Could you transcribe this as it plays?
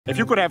If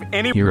you could have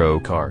any hero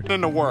card in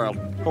the world,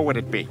 who would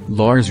it be?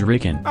 Lars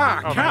Ricken,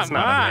 Come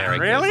on,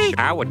 really?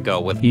 I would go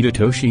with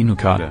Hidetoshi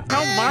Nukata.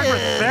 No, Margaret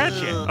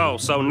Thatcher. Oh,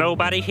 so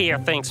nobody here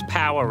thinks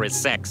power is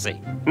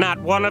sexy. Not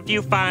one of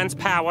you finds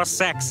power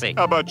sexy.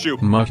 How about you?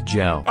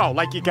 Mcjell, Oh,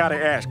 like you gotta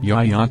ask.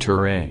 Yaya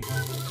Toure.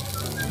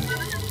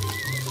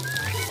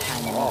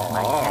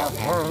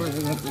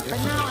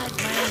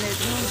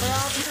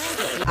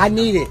 I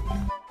need it.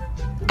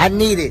 I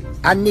need it.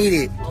 I need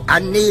it. I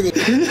need it.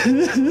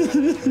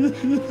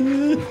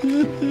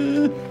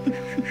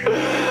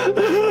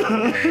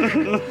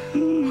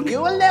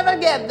 You will never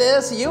get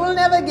this. You will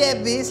never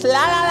get this. La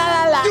la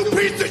la la la. You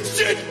piece of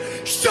shit!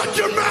 Shut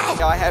your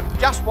mouth! I have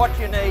just what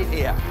you need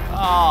here.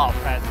 Oh,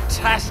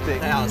 fantastic.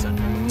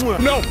 1,000.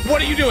 No,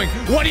 what are you doing?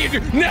 What are you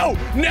doing? No,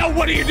 no,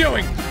 what are you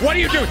doing? What are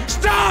you doing?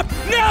 Stop!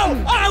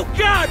 No! Oh,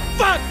 God!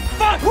 Fuck!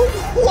 Fuck!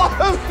 What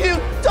have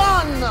you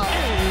done?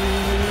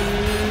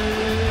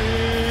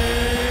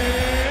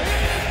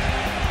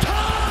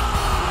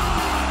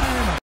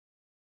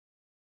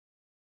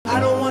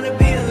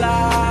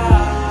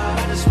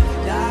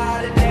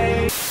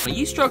 Are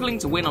you struggling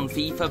to win on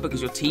FIFA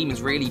because your team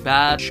is really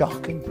bad?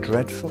 Shocking,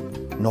 dreadful,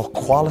 no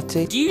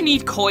quality. Do you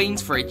need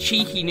coins for a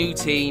cheeky new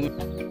team?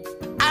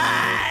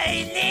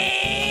 I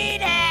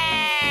need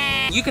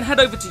it! You can head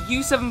over to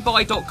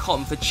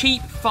u7buy.com for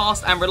cheap,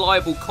 fast and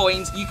reliable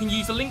coins. You can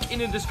use the link in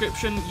the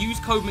description, use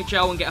code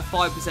Mcjell and get a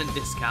 5%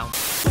 discount.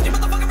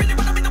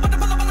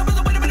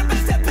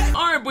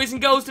 Alright boys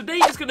and girls, today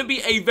is going to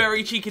be a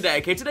very cheeky day,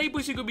 okay? Today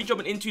boys, we're going to be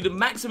jumping into the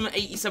maximum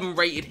 87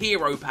 rated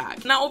hero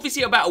pack. Now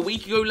obviously about a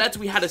week ago, lads,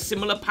 we had a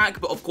similar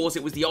pack, but of course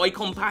it was the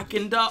icon pack,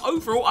 and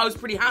overall I was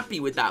pretty happy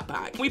with that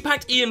pack. We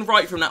packed Ian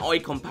Wright from that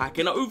icon pack,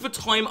 and over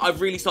time I've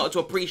really started to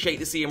appreciate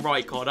this Ian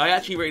Wright card. I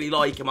actually really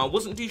like him. I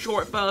wasn't too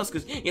sure at first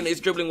because, you know, his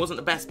dribbling wasn't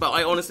the best, but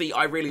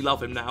I really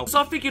love him now.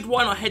 So I figured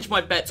why not hedge my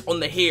bets on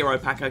the hero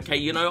pack, okay?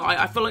 You know,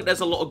 I feel like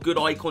there's a lot of good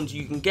icons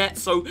you can get,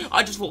 so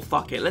I just thought,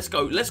 fuck it, let's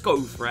go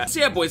for it. So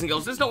yeah, boys and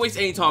girls, let's not waste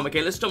any time,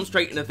 okay? Let's jump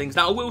straight into things.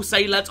 Now, I will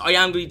say, lads, I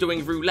am going to be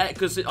doing roulette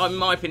because, in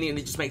my opinion,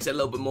 it just makes it a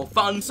little bit more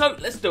fun. So,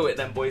 let's do it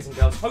then, boys and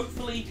girls.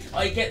 Hopefully,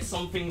 I get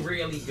something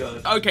really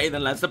good. Okay,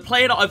 then, lads, the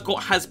player that I've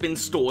got has been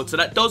stored, so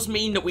that does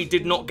mean that we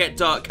did not get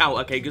Dirt Count,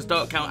 okay? Because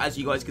Dirt Count, as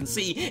you guys can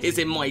see, is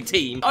in my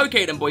team.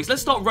 Okay, then, boys,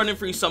 let's start running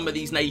through some of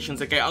these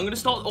nations, okay? I'm going to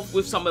start off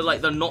with some of,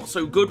 like, the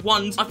not-so-good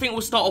ones. I think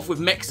we'll start off with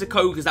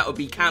Mexico, because that would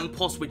be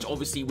Campos, which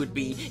obviously would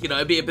be, you know,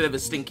 it'd be a bit of a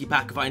stinky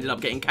pack if I ended up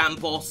getting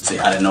Campos. See,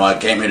 I didn't know I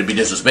came here to be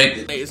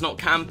disrespected. It's not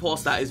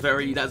Campos, that's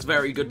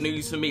very good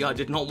news for me. I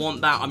did not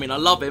want that. I mean, I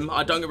love him.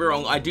 I don't get me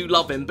wrong, I do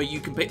love him, but you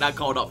can pick that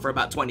card up for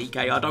about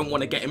 20k. I don't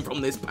want to get him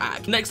from this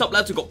pack. Next up,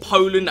 lads, we've got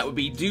Poland. That would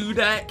be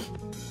Dudek.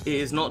 It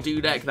is not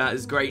Dudek, that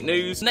is great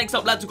news. Next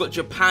up, lads, we've got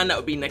Japan, that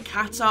would be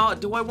Nakata.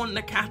 Do I want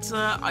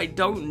Nakata? I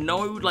don't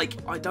know, like,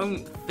 I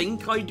don't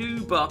think I do,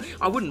 but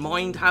I wouldn't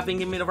mind having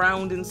him in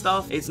around and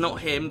stuff. It's not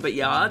him, but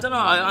yeah, I don't know,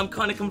 I'm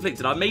kind of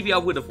conflicted. Maybe I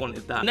would have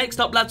wanted that.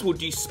 Next up, lads, we'll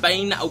do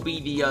Spain. That'll be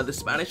the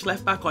Spanish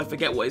left back. I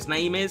forget what his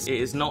name is.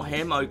 It is not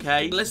him,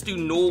 okay. Let's do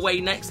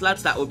Norway next,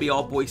 lads. That would be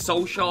our boy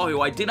Solskjaer,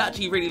 who I did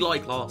actually really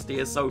like last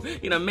year, so,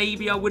 you know,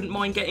 maybe I wouldn't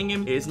mind getting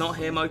him. It is not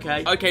him,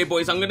 okay. Okay,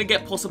 boys, I'm gonna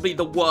get possibly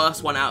the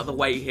worst one out of the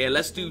way here.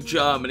 Let's do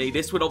Germany.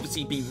 This would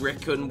obviously be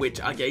Ricken,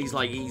 which I guess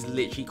he's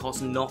literally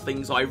cost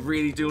nothing, so I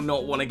really do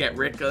not want to get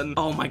Ricken.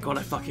 Oh my god,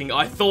 I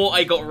thought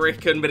I got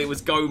Ricken, but it was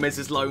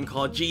Gomez's loan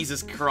card.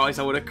 Jesus Christ,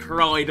 I would have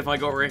cried if I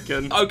got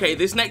Ricken. Okay,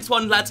 this next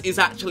one, lads, is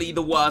actually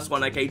the worst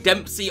one, okay?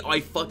 Dempsey,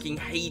 I fucking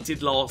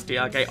hated last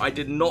year, okay? I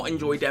did not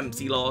enjoy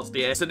Dempsey last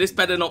year, so this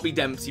better not be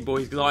Dempsey,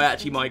 boys, because I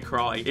actually might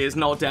cry. It is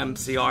not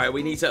Dempsey, alright?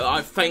 We need to,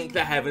 I thank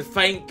the heavens,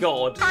 thank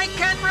God. I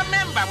can't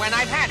remember when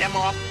I've had a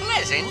more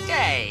pleasant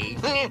day.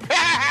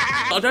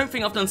 I don't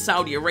think I've done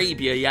Saudi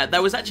Arabia yet.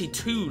 There was actually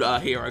two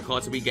hero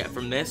cards that we get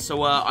from this,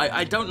 so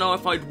I don't know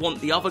if I'd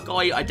want the other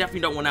guy. I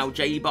definitely don't want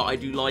Aljaba. I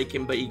do like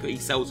him, but he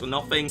sells for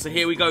nothing. So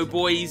here we go,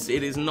 boys.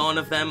 It is none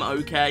of them,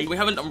 okay. We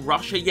haven't done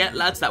Russia yet,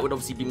 lads. That would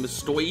obviously be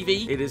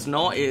Mustoivi. It is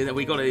not.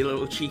 We got a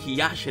little cheeky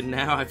Yashin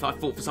now. I thought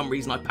for some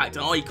reason I packed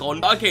an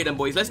icon. Okay then,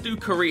 boys. Let's do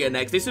Korea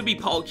next. This would be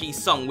Park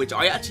Ji-sung, which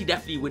I actually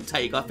definitely would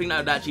take. I think that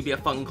would actually be a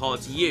fun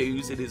card to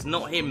use. It is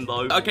not him,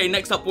 though. Okay,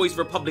 next up, boys,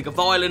 Republic of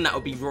Ireland. That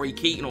would be Roy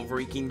Keane, or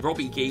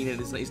Robbie Keane, and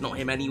it's not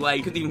him anyway.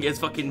 Couldn't even get his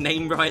fucking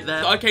name right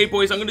there. Okay,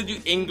 boys, I'm gonna do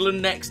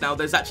England next. Now,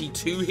 there's actually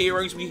two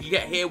heroes we could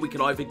get here. We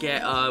could either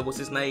get, what's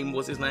his name?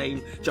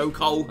 Joe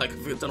Cole. Like, I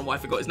don't know why I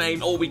forgot his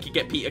name. Or we could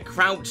get Peter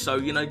Crouch. So,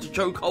 you know,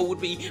 Joe Cole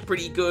would be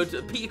pretty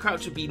good. Peter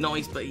Crouch would be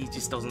nice, but he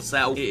just doesn't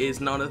sell. It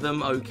is none of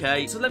them,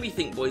 okay. So let me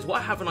think, boys.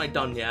 What haven't I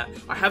done yet?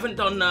 I haven't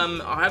done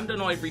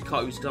Ivory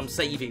Coast, because I'm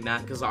saving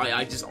that, because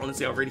I just,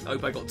 honestly, I really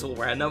hope I got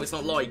Torre. I know it's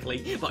not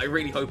likely, but I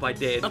really hope I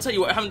did. I'll tell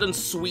you what, I haven't done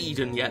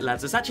Sweden yet,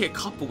 lads. There's actually a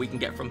couple we can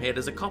get from here.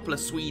 There's a couple of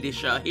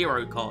Swedish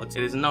hero cards.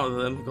 It is none of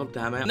them. God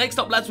damn it. Next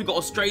up, lads, we've got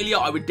Australia.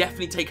 I would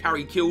definitely take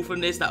Harry Kewell from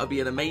this. That would be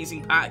an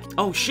amazing pack.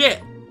 Oh,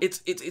 shit. It's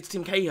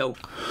Tim Cahill.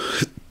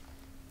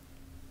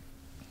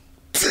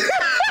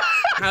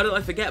 How did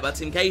I forget about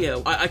Tim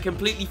Cahill? I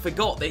completely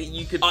forgot that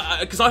you could,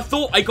 because I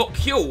thought I got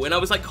Mcjell, and I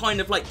was like kind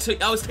of like,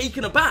 I was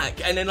taken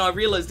aback, and then I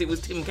realised it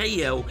was Tim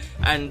Cahill,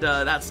 and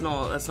that's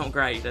not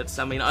great.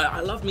 I mean, I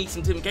love me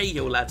some Tim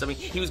Cahill, lads. I mean,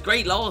 he was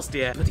great last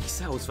year, but he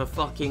sells for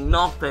fucking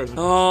nothing.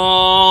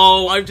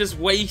 Oh, I've just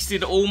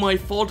wasted all my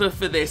fodder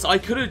for this. I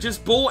could have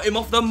just bought him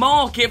off the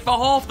market for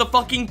half the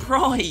fucking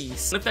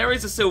price. And if there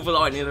is a silver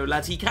lining, though,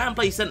 lads, he can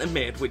play centre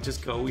mid, which is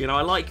cool. You know,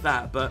 I like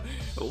that, but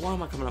why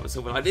am I coming up with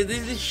silver lining?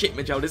 This is shit,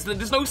 Mcjell.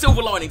 There's no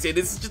silver linings here.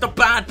 This is just a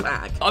bad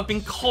pack. I've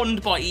been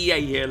conned by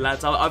EA here,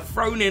 lads. I've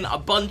thrown in a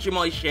bunch of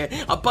my shit,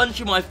 a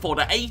bunch of my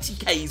fodder,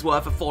 80k's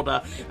worth of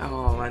fodder.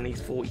 Oh, man, he's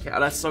 40k.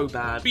 That's so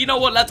bad. But you know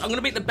what, lads? I'm going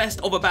to make the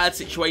best of a bad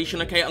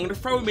situation, okay? I'm going to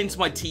throw him into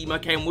my team,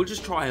 okay? And we'll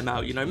just try him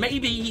out, you know?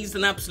 Maybe he's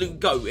an absolute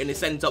goat and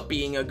this ends up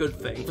being a good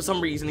thing. For some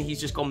reason, he's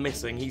just gone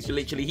missing.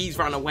 He's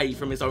run away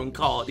from his own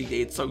card. He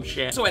did, so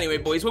shit. So anyway,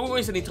 boys, we won't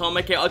waste any time,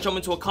 okay? I'll jump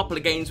into a couple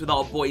of games with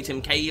our boy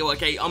Tim Cahill,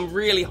 okay? I'm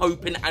really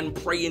hoping and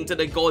praying to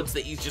the gods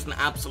that he's just an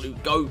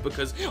absolute goat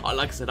because,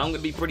 like I said, I'm going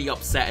to be pretty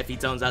upset if he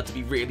turns out to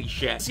be really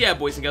shit. So yeah,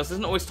 boys and girls, there's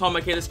not always time,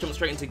 okay? Let's jump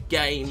straight into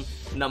game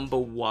number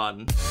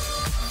 1.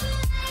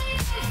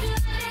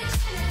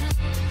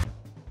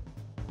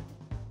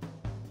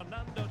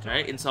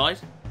 Okay, inside.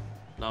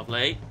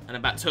 Lovely. And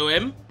then back to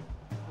him.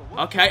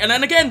 Okay, and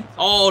then again.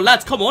 Oh,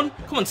 lads, come on.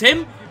 Come on,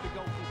 Tim.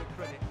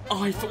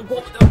 Oh, I thought,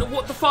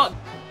 what the fuck?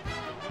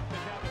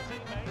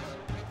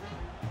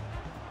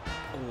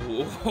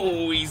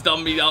 Oh, he's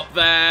done me up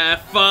there.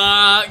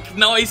 Fuck.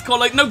 Nice,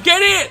 Colin. No,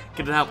 get it.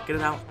 Get it out. Get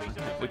it out.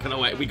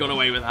 Okay, we got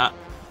away with that.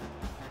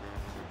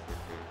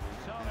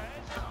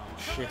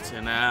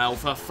 Shitting out,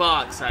 for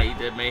fuck's sake,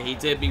 he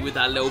did me with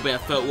that little bit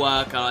of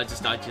footwork, and I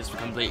just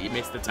completely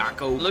missed the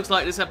tackle. Looks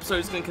like this episode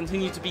is going to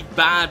continue to be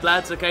bad,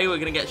 lads, okay? We're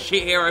going to get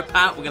shit hero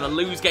pat, we're going to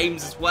lose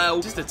games as well.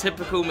 Just a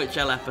typical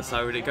Mcjell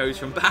episode, it goes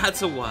from bad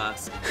to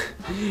worse.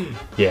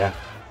 Yeah.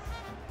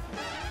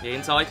 Yeah,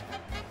 inside.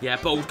 Yeah,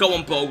 bold, go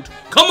on, bold.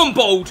 Come on,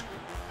 bold!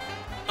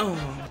 Oh,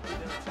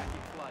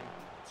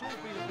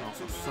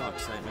 for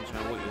fuck's sake,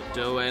 Mcjell, what you're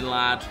doing,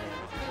 lad.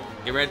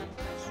 You ready?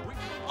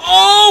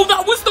 Oh,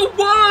 that was the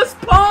worst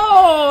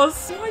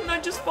pass! Why didn't I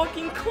just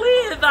fucking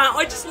clear that?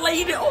 I just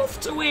laid it off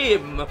to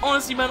him.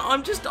 Honestly, man,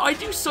 I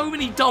do so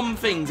many dumb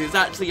things, it's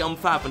actually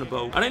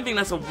unfathomable. I don't think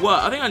that's a word.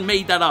 I think I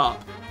made that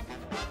up.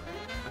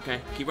 Okay,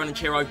 keep running,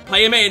 Chiro.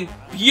 Play him in.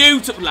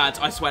 Beautiful, lads,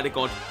 I swear to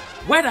God.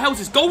 Where the hell's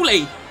this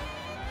goalie?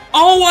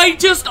 Oh,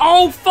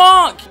 oh,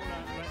 fuck!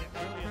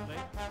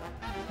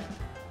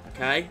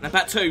 Okay, now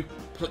back 2.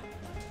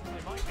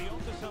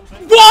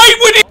 Why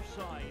would it?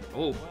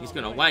 Oh, he's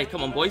going away.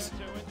 Come on, boys.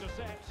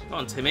 Come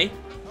on, Timmy.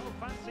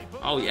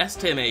 Oh, yes,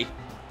 Timmy.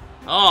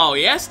 Oh,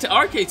 yes,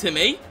 okay,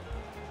 Timmy.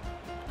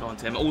 Go on,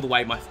 Tim. All the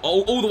way,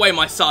 all the way,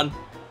 my son.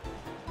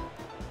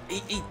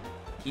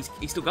 He's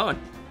still going.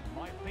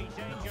 Oh,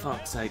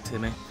 fuck's sake,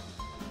 Timmy.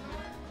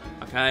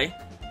 Okay.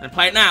 And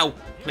play it now,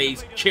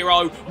 please.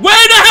 Chiro.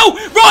 Where the hell?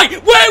 Right,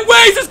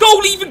 where's this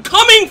goal even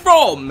coming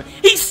from?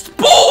 He's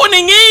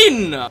spawning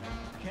in.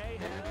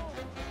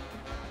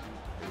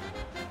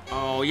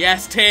 Oh,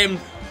 yes, Tim.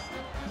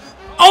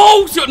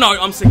 Oh,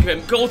 no, I'm sick of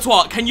him.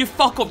 Gortois, can you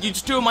fuck off? You're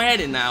just doing my head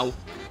in now.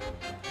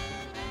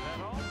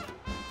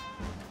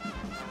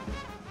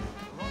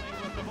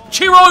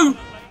 Chiro!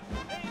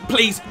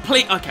 Please.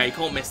 Okay,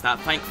 can't miss that.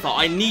 Thank fuck.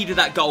 I needed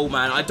that goal,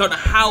 man. I don't know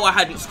how I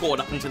hadn't scored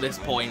up until this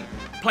point.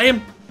 Play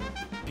him.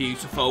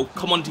 Beautiful.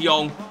 Come on, De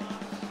Jong.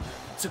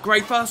 It's a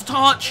great first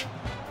touch.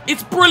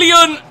 It's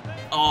brilliant.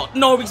 Oh,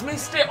 no, he's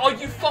missed it. Are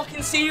you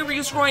fucking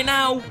serious right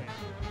now?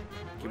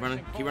 Keep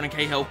running,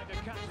 Cahill.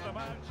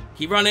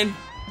 Keep running.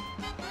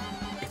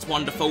 It's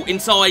wonderful.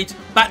 Inside.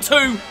 Back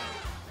 2.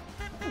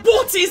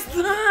 What is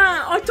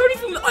that? I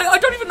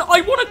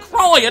want to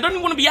cry. I don't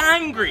even want to be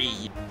angry.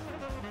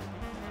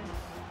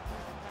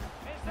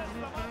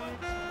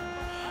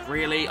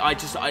 Really?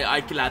 lads,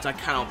 I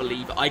cannot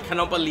believe it. I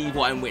cannot believe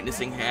what I'm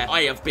witnessing here.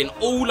 I have been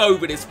all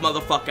over this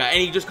motherfucker, and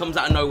he just comes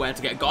out of nowhere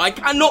to get a goal. I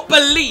cannot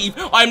believe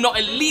I'm not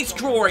at least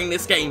drawing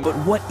this game. But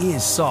what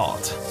is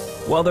salt?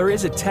 Well, there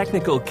is a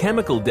technical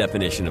chemical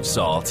definition of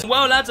salt.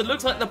 Well, lads, it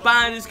looks like the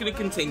ban is going to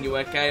continue,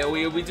 okay?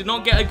 We did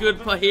not get a good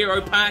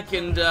hero pack,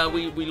 and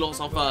we lost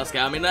our first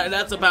game. I mean,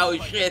 that's about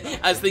as shit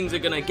as things are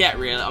going to get,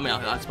 really. I mean,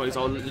 I suppose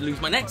I'll lose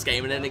my next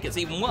game, and then it gets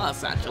even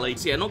worse, actually.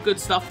 So, yeah, not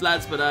good stuff,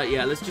 lads, but,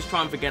 yeah, let's just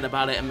try and forget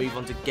about it and move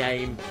on to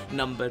game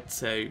number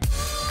 2.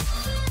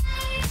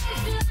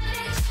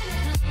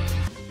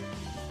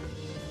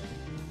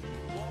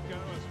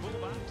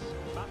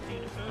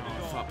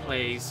 Oh, fuck,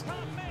 please.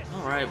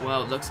 Alright,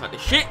 well, it looks like the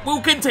shit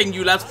will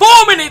continue, lads. 4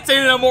 minutes in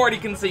and I'm already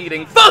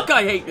conceding. Fuck,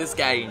 I hate this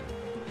game.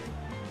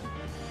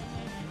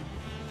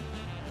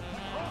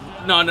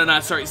 No,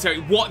 sorry.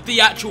 What the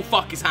actual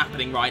fuck is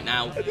happening right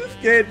now? I just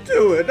can't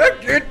do it. I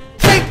can't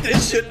take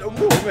this shit no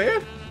more,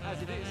 man.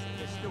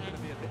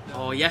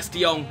 Oh, yes, De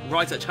Jong.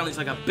 Right, that challenge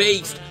like a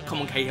beast. Come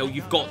on, Cahill,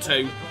 you've got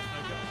to.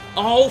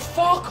 Oh,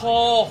 fuck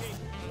off.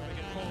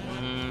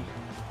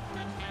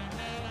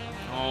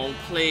 Oh,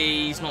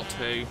 please, not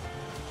 2.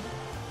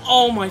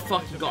 Oh my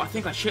fucking god, I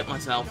think I shit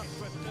myself.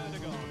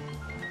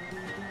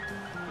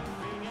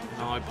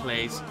 Oh,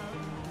 please.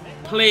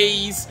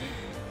 Please.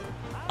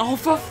 Oh,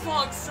 for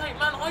fuck's sake,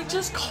 man. I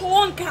just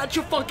can't catch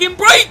a fucking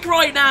break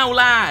right now,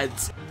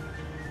 lads.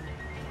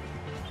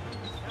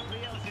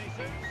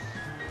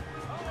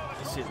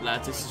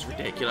 Lads, this is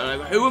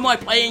ridiculous. Who am I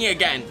playing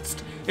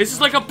against? This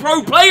is like a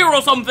pro player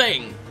or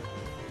something.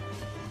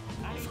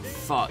 For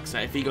fuck's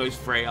sake, if he goes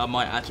free, I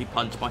might actually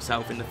punch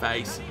myself in the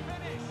face.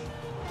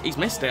 He's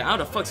missed it. How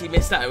the fuck's he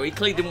missed that? He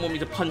clearly didn't want me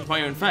to punch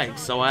my own face,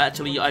 so I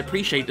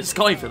appreciate this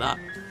guy for that.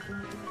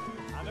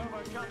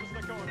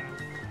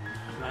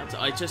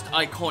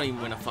 I can't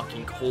even win a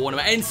fucking corner.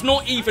 And it's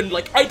not even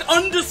like, I'd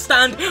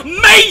understand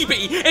maybe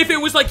if it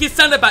was like his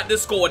centre-back that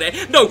scored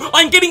it. No,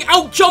 I'm getting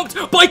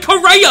out-jumped by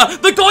Correa.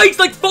 The guy's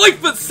like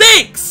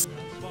 5'6".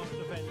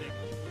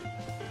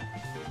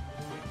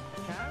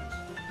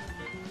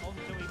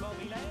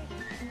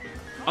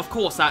 Of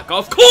course that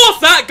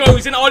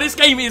goes in. Oh, this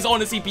game is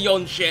honestly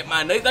beyond shit,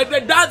 man.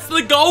 That's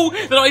the goal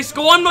that I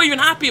score. I'm not even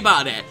happy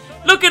about it.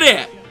 Look at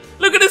it.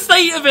 Look at the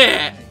state of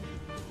it.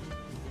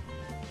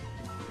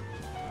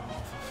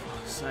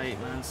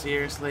 Man,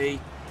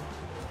 seriously.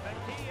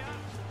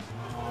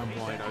 Oh, I'm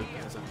wide open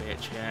as a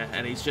bitch here,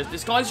 and he's just,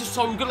 this guy's just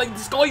so good. Like,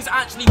 this guy's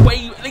actually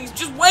he's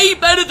just way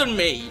better than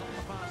me.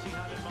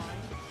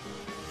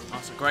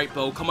 That's a great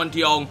ball. Come on,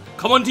 De Jong.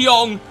 Come on, De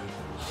Jong.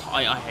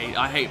 I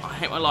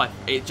hate my life.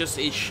 It just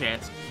is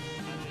shit.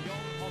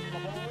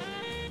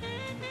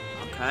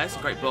 Okay, that's a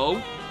great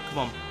ball. Come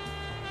on,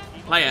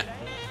 play it,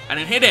 and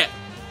then hit it.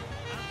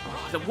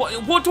 Oh,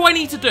 what do I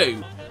need to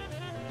do?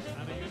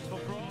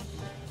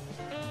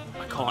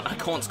 I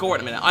can't score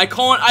in a minute. I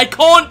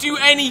can't do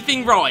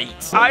anything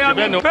right. I am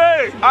in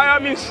pain. I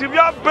am in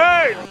severe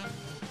pain.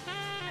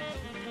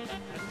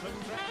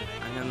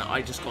 And then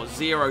I just got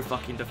zero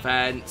fucking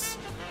defense.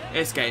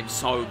 This game's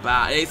so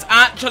bad. It's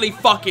actually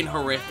fucking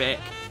horrific.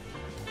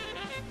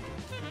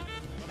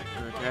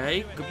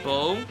 Okay, good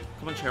ball.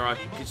 Come on, Chiro.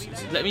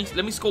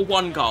 Let me score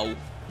one goal.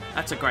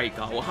 That's a great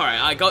goal.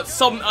 Alright, I got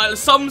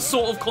some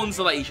sort of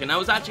consolation. That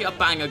was actually a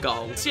banger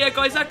goal. So yeah,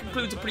 guys, that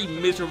concludes a pretty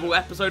miserable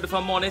episode, if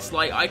I'm honest.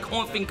 Like, I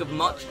can't think of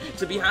much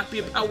to be happy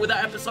about with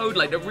that episode.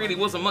 Like, there really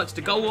wasn't much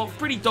to go off.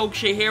 Pretty dog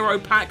shit hero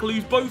pack.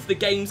 Lose both the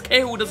games.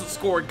 Cahill doesn't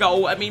score a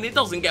goal. I mean, it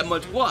doesn't get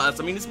much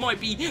worse. I mean, this might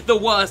be the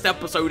worst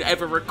episode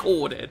ever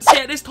recorded. So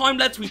yeah, this time,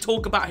 we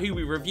talk about who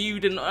we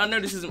reviewed. And I know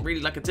this isn't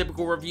really like a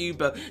typical review,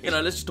 but, you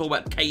know, let's just talk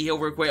about Cahill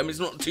real quick. I mean, it's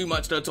not too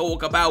much to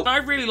talk about. I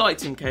really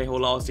liked Tim Cahill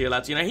last year,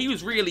 lads. You know, he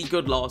was really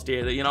good last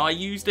year. You know, I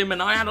used him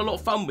and I had a lot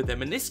of fun with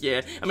him. And this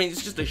year, I mean,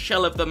 it's just a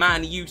shell of the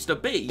man he used to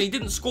be. He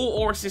didn't score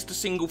or assist a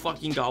single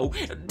fucking goal.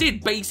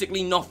 Did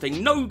basically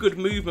nothing. No good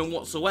movement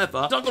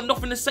whatsoever. So I've got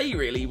nothing to say,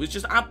 really. He was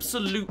just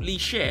absolutely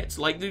shit.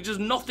 Like, there's just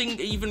nothing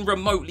even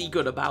remotely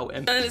good about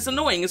him. And it's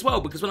annoying as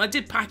well, because when I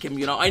did pack him,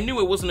 you know, I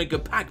knew it wasn't a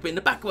good pack, but in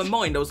the back of my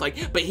mind, I was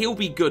like, but he'll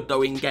be good,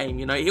 though, in game.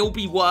 You know, he'll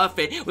be worth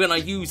it when I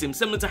use him.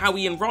 Similar to how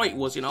Ian Wright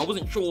was, you know. I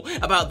wasn't sure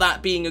about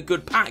that being a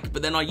good pack,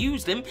 but then I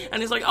used him,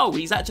 and it's like, oh,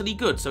 he's actually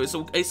good. So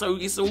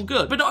it's all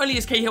good. But not only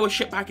is Cahill a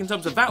shit pack in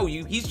terms of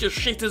value, he's just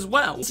shit as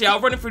well. So yeah, I'll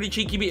run it through the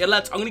cheeky meter,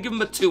 lads. I'm gonna give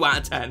him a 2 out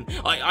of 10.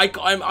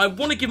 I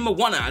want to give him a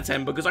 1 out of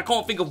 10 because I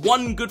can't think of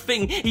one good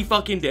thing he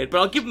fucking did.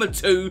 But I'll give him a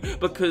 2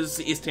 because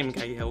it's Tim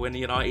Cahill and,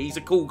 you know, he's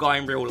a cool guy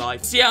in real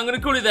life. So yeah, I'm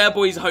gonna call it there,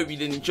 boys. I hope you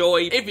did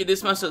enjoy. If you did,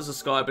 smash that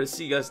subscribe. I'll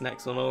see you guys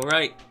next one,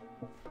 alright?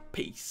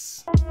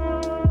 Peace.